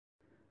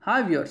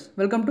Hi viewers,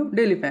 welcome to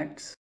daily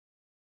facts.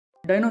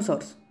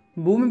 Dinosaurs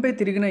భూమిపై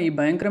తిరిగిన ఈ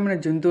భయంకరమైన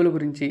జంతువుల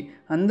గురించి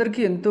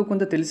అందరికీ ఎంతో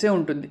కొంత తెలిసే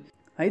ఉంటుంది.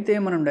 అయితే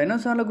మనం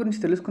డైనోసార్ల గురించి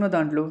తెలుసుకున్న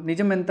దాంట్లో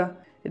నిజం ఎంత?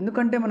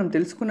 ఎందుకంటే మనం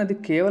తెలుసుకున్నది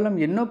కేవలం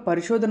ఎన్నో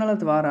పరిశోధనల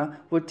ద్వారా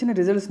వచ్చిన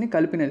రిజల్ట్స్ని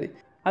కలిపినది.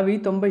 అవి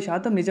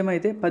 90%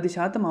 నిజమైతే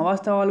 10%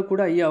 అవాస్తవాలు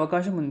కూడా అయ్యే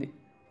అవకాశం ఉంది.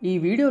 ఈ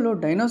వీడియోలో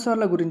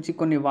డైనోసార్ల గురించి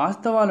కొన్ని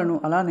వాస్తవాలను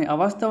అలానే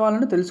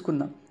అవాస్తవాలను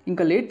తెలుసుకుందాం.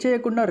 ఇంకా లేట్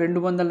చేయకుండా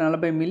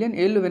 240 మిలియన్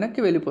ఏళ్ళు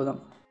వెనక్కి వెళ్ళిపోదాం.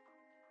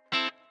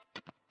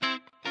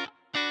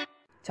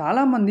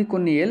 చాలామంది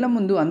కొన్ని ఏళ్ల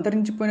ముందు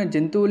అంతరించిపోయిన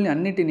జంతువుల్ని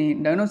అన్నిటినీ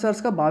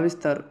డైనోసార్స్గా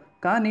భావిస్తారు.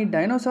 కానీ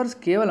డైనోసార్స్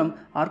కేవలం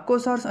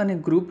ఆర్కోసార్స్ అనే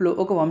గ్రూప్లో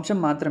ఒక వంశం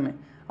మాత్రమే.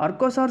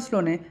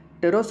 ఆర్కోసార్స్లోనే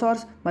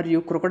టెరోసార్స్ మరియు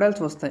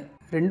క్రొకడైల్స్ వస్తాయి.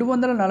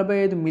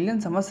 245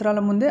 మిలియన్ సంవత్సరాల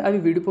ముందే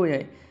అవి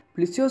విడిపోయాయి.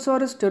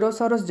 ప్లిసియోసారస్,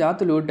 టెరోసారస్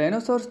జాతులు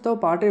డైనోసార్స్తో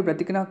పాటే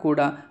బ్రతికినా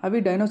కూడా అవి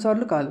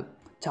డైనోసార్లు కాదు.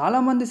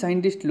 చాలామంది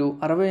సైంటిస్టులు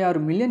 66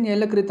 మిలియన్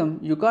ఏళ్ల క్రితం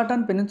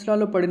యుకాటాన్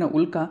పెనిన్సులాలో పడిన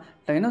ఉల్క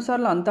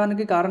డైనోసార్ల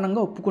అంతానికి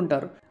కారణంగా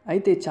ఒప్పుకుంటారు.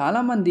 అయితే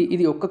చాలామంది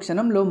ఇది ఒక్క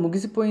క్షణంలో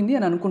ముగిసిపోయింది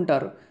అని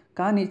అనుకుంటారు.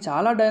 కానీ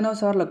చాలా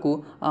డైనోసార్లకు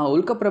ఆ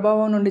ఉల్క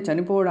ప్రభావం నుండి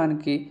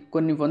చనిపోవడానికి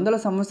కొన్ని వందల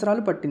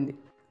సంవత్సరాలు పట్టింది.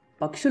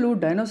 పక్షులు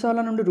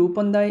డైనోసార్ల నుండి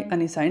రూపొందాయి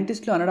అని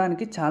సైంటిస్టులు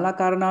అనడానికి చాలా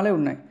కారణాలే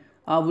ఉన్నాయి.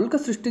 ఆ ఉల్క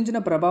సృష్టించిన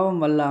ప్రభావం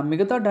వల్ల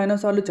మిగతా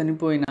డైనోసార్లు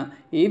చనిపోయినా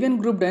ఏవియన్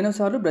గ్రూప్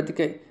డైనోసార్లు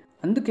బ్రతికాయి.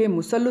 అందుకే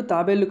ముసళ్ళు,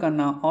 తాబేళ్లు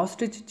కన్నా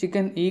ఆస్ట్రిచ్,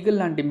 చికెన్, ఈగల్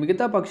లాంటి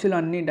మిగతా పక్షులు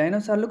అన్ని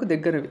డైనోసార్లకు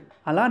దగ్గరవి.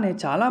 అలానే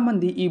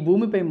చాలామంది ఈ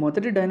భూమిపై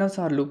మొదటి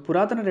డైనోసార్లు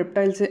పురాతన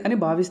రెప్టైల్సే అని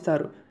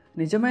భావిస్తారు.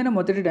 నిజమైన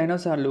మొదటి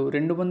డైనోసార్లు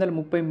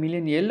 230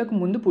 మిలియన్ ఏళ్లకు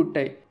ముందు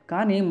పుట్టాయి.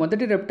 కానీ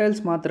మొదటి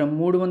రెప్టైల్స్ మాత్రం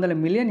 300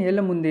 మిలియన్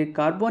ఏళ్ల ముందే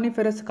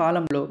కార్బోనిఫెరస్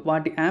కాలంలో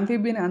వాటి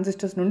యాంఫీబియన్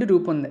యాన్సిస్టర్స్ నుండి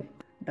రూపొందాయి.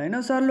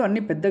 డైనోసార్లు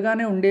అన్ని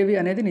పెద్దగానే ఉండేవి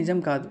అనేది నిజం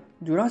కాదు.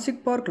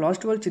 జురాసిక్ పార్క్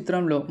లాస్ట్ వరల్డ్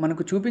చిత్రంలో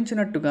మనకు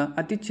చూపించినట్టుగా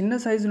అతి చిన్న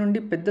సైజు నుండి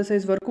పెద్ద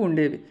సైజు వరకు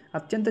ఉండేవి.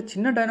 అత్యంత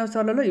చిన్న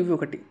డైనోసార్లలో ఇవి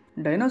ఒకటి.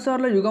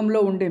 డైనోసార్ల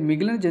యుగంలో ఉండే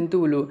మిగిలిన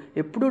జంతువులు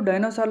ఎప్పుడూ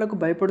డైనోసార్లకు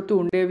భయపడుతూ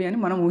ఉండేవి అని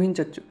మనం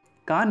ఊహించవచ్చు.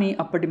 కానీ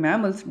అప్పటి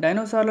మ్యామల్స్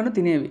డైనోసార్లను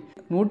తినేవి.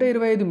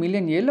 125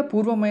 మిలియన్ ఏళ్ల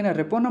పూర్వమైన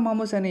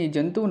రెపోనమామస్ అనే ఈ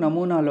జంతువు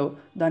నమూనాలో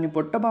దాని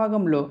పొట్ట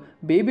భాగంలో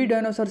బేబీ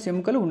డైనోసార్స్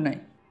ఎముకలు ఉన్నాయి.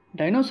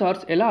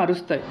 డైనోసార్స్ ఎలా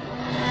అరుస్తాయి?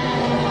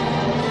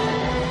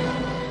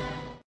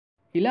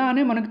 ఇలా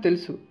అనే మనకు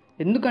తెలుసు.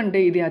 ఎందుకంటే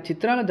ఇది ఆ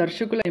చిత్రాల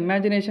దర్శకుల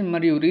ఇమాజినేషన్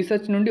మరియు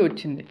రీసెర్చ్ నుండి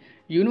వచ్చింది.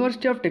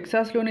 యూనివర్సిటీ ఆఫ్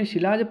టెక్సాస్లోని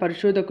శిలాజ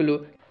పరిశోధకులు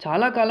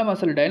చాలా కాలం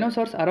అసలు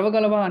డైనోసార్స్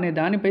అరవగలవా అనే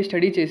దానిపై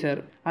స్టడీ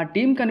చేశారు. ఆ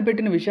టీం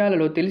కనిపెట్టిన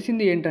విషయాలలో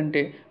తెలిసింది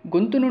ఏంటంటే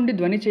గొంతు నుండి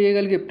ధ్వని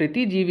చేయగలిగే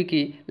ప్రతి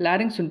జీవికి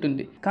లారింగ్స్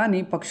ఉంటుంది.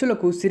 కానీ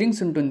పక్షులకు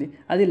సిరింగ్స్ ఉంటుంది.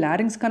 అది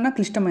లారింగ్స్ కన్నా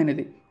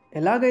క్లిష్టమైనది.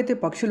 ఎలాగైతే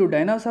పక్షులు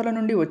డైనోసార్ల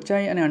నుండి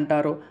వచ్చాయి అని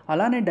అంటారో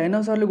అలానే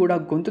డైనోసార్లు కూడా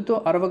గొంతుతో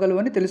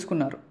అరవగలవని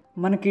తెలుసుకున్నారు.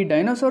 మనకి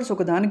డైనోసార్స్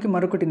ఒకదానికి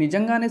మరొకటి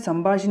నిజంగానే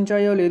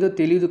సంభాషించాయో లేదో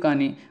తెలియదు.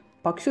 కానీ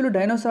పక్షులు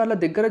డైనోసార్ల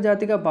దగ్గర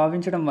జాతిగా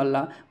భావించడం వల్ల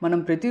మనం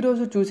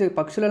ప్రతిరోజు చూసే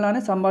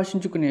పక్షులలానే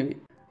సంభాషించుకునేవి.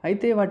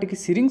 అయితే వాటికి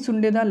సిరింగ్స్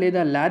ఉండేదా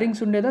లేదా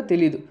లారింగ్స్ ఉండేదా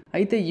తెలీదు.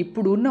 అయితే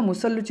ఇప్పుడు ఉన్న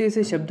ముసళ్ళు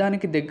చేసే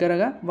శబ్దానికి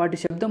దగ్గరగా వాటి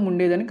శబ్దం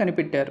ఉండేదని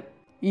కనిపెట్టారు.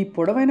 ఈ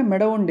పొడవైన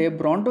మెడ ఉండే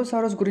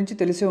బ్రాంటోసారస్ గురించి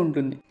తెలిసే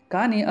ఉంటుంది.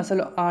 కానీ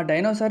అసలు ఆ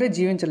డైనోసారే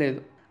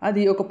జీవించలేదు.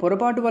 అది ఒక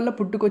పొరపాటు వల్ల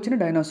పుట్టుకొచ్చిన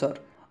డైనోసార్.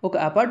 ఒక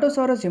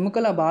అపాటోసారస్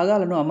ఎముకల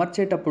భాగాలను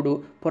అమర్చేటప్పుడు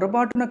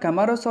పొరపాటున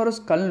కెమారోసారస్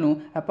కళ్ళను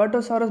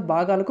అపాటోసారస్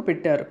భాగాలకు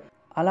పెట్టారు.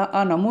 అలా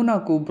ఆ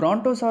నమూనాకు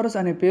బ్రాంటోసారస్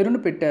అనే పేరును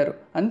పెట్టారు.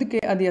 అందుకే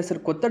అది అసలు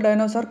కొత్త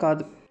డైనోసార్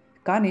కాదు.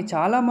 కానీ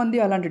చాలామంది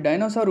అలాంటి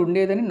డైనోసార్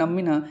ఉండేదని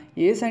నమ్మిన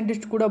ఏ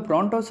సైంటిస్ట్ కూడా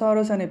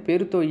బ్రాంటోసారస్ అనే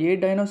పేరుతో ఏ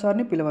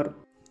డైనోసార్ని పిలవరు.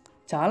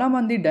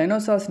 చాలామంది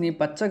డైనోసార్స్ని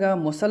పచ్చగా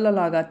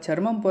మొసళ్ళలాగా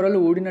చర్మం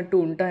పొరలు ఊడినట్టు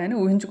ఉంటాయని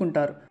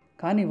ఊహించుకుంటారు.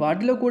 కానీ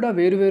వాటిలో కూడా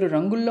వేరువేరు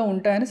రంగుల్లో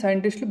ఉంటాయని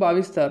సైంటిస్టులు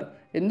భావిస్తారు.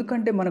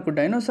 ఎందుకంటే మనకు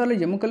డైనోసార్ల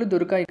ఎముకలు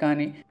దొరికాయి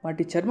కానీ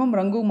వాటి చర్మం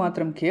రంగు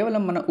మాత్రం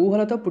కేవలం మన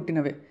ఊహలతో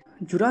పుట్టినవే.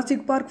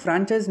 జురాసిక్ పార్క్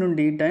ఫ్రాంచైజ్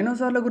నుండి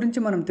డైనోసార్ల గురించి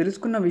మనం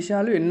తెలుసుకున్న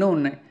విషయాలు ఎన్నో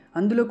ఉన్నాయి.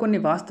 అందులో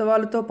కొన్ని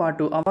వాస్తవాలతో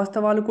పాటు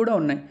అవాస్తవాలు కూడా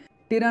ఉన్నాయి.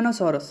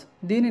 టిరానోసారస్,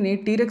 దీనిని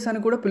టీరెక్స్ అని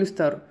కూడా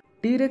పిలుస్తారు.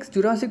 టీరెక్స్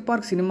జురాసిక్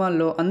పార్క్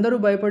సినిమాల్లో అందరూ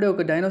భయపడే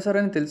ఒక డైనోసార్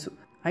అని తెలుసు.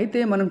 అయితే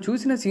మనం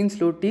చూసిన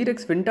సీన్స్లో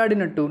టీరెక్స్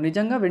వెంటాడినట్టు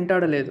నిజంగా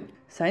వెంటాడలేదు.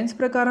 సైన్స్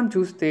ప్రకారం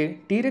చూస్తే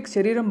టీరెక్స్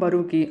శరీరం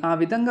బరువుకి ఆ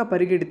విధంగా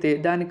పరిగెడితే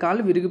దాని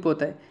కాళ్ళు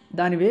విరిగిపోతాయి.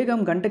 దాని వేగం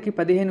గంటకి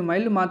 15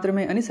 మైళ్ళు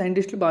మాత్రమే అని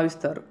సైంటిస్టులు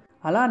భావిస్తారు.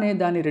 అలానే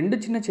దాని 2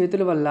 చిన్న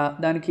చేతుల వల్ల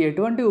దానికి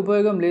ఎటువంటి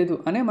ఉపయోగం లేదు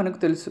అనే మనకు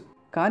తెలుసు.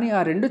 కానీ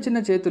ఆ 2 చిన్న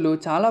చేతులు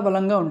చాలా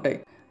బలంగా ఉంటాయి.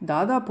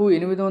 దాదాపు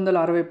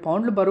 860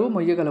 పౌండ్ల బరువు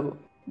మొయ్యగలవు.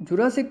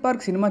 జురాసిక్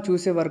పార్క్ సినిమా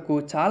చూసే వరకు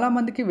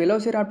చాలామందికి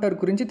వెలోసిరాప్టర్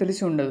గురించి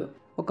తెలిసి ఉండదు.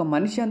 ఒక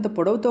మనిషి అంత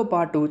పొడవుతో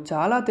పాటు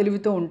చాలా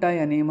తెలివితో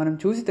ఉంటాయని మనం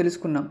చూసి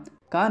తెలుసుకున్నాం.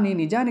 కానీ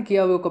నిజానికి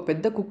అవి ఒక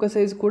పెద్ద కుక్క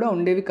సైజు కూడా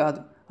ఉండేవి కాదు.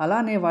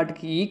 అలానే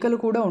వాటికి ఈకలు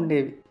కూడా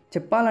ఉండేవి.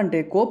 చెప్పాలంటే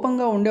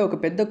కోపంగా ఉండే ఒక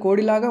పెద్ద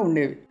కోడిలాగా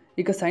ఉండేవి.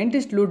 ఇక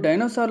సైంటిస్టులు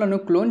డైనోసార్లను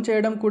క్లోన్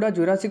చేయడం కూడా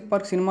జురాసిక్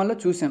పార్క్ సినిమాల్లో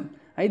చూసాం.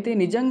 అయితే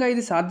నిజంగా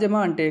ఇది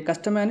సాధ్యమా అంటే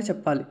కష్టమే అని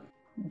చెప్పాలి.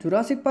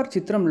 జురాసిక్ పార్క్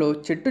చిత్రంలో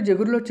చెట్టు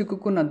జగురులో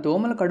చిక్కుకున్న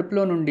దోమల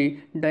కడుపులో నుండి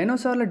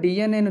డైనోసార్ల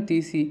డిఎన్ఏను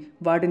తీసి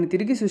వాటిని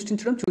తిరిగి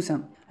సృష్టించడం చూసాం.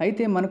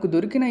 అయితే మనకు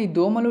దొరికిన ఈ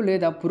దోమలు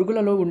లేదా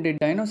పురుగులలో ఉండే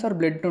డైనోసార్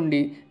బ్లడ్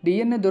నుండి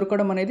డిఎన్ఏ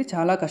దొరకడం అనేది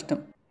చాలా కష్టం.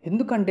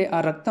 ఎందుకంటే ఆ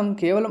రక్తం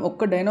కేవలం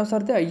ఒక్క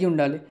డైనోసార్దే అయ్యి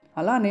ఉండాలి.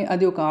 అలానే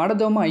అది ఒక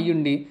ఆడదోమ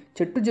అయ్యుండి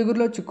చెట్టు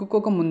జిగురులో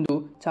చిక్కుకోక ముందు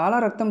చాలా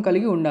రక్తం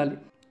కలిగి ఉండాలి.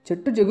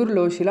 చెట్టు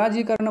జిగురులో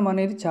శిలాజీకరణం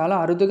అనేది చాలా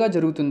అరుదుగా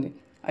జరుగుతుంది.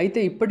 అయితే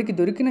ఇప్పటికి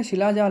దొరికిన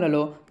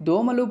శిలాజాలలో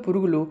దోమలు,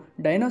 పురుగులు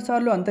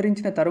డైనోసార్లు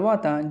అంతరించిన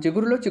తర్వాత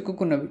జిగురులో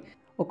చిక్కుకున్నవి.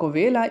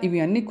 ఒకవేళ ఇవి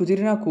అన్నీ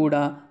కుదిరినా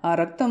కూడా ఆ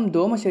రక్తం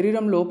దోమ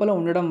శరీరం లోపల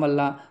ఉండడం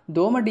వల్ల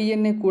దోమ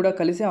DNA కూడా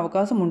కలిసే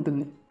అవకాశం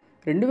ఉంటుంది.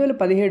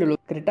 2017లో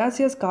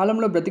క్రెటాసియస్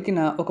కాలంలో బ్రతికిన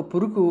ఒక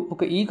పురుగు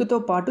ఒక ఈకతో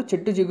పాటు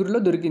చెట్టు జిగురులో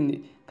దొరికింది.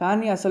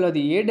 కానీ అసలు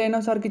అది ఏ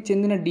డైనోసార్కి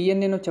చెందిన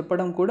DNAనో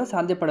చెప్పడం కూడా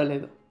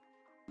సాధ్యపడలేదు.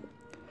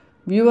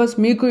 వ్యూవర్స్,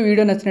 మీకు ఈ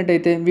వీడియో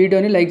నచ్చినట్టయితే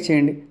వీడియోని లైక్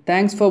చేయండి.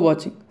 Thanks for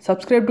watching.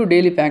 Subscribe to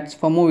daily facts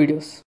for more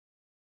videos.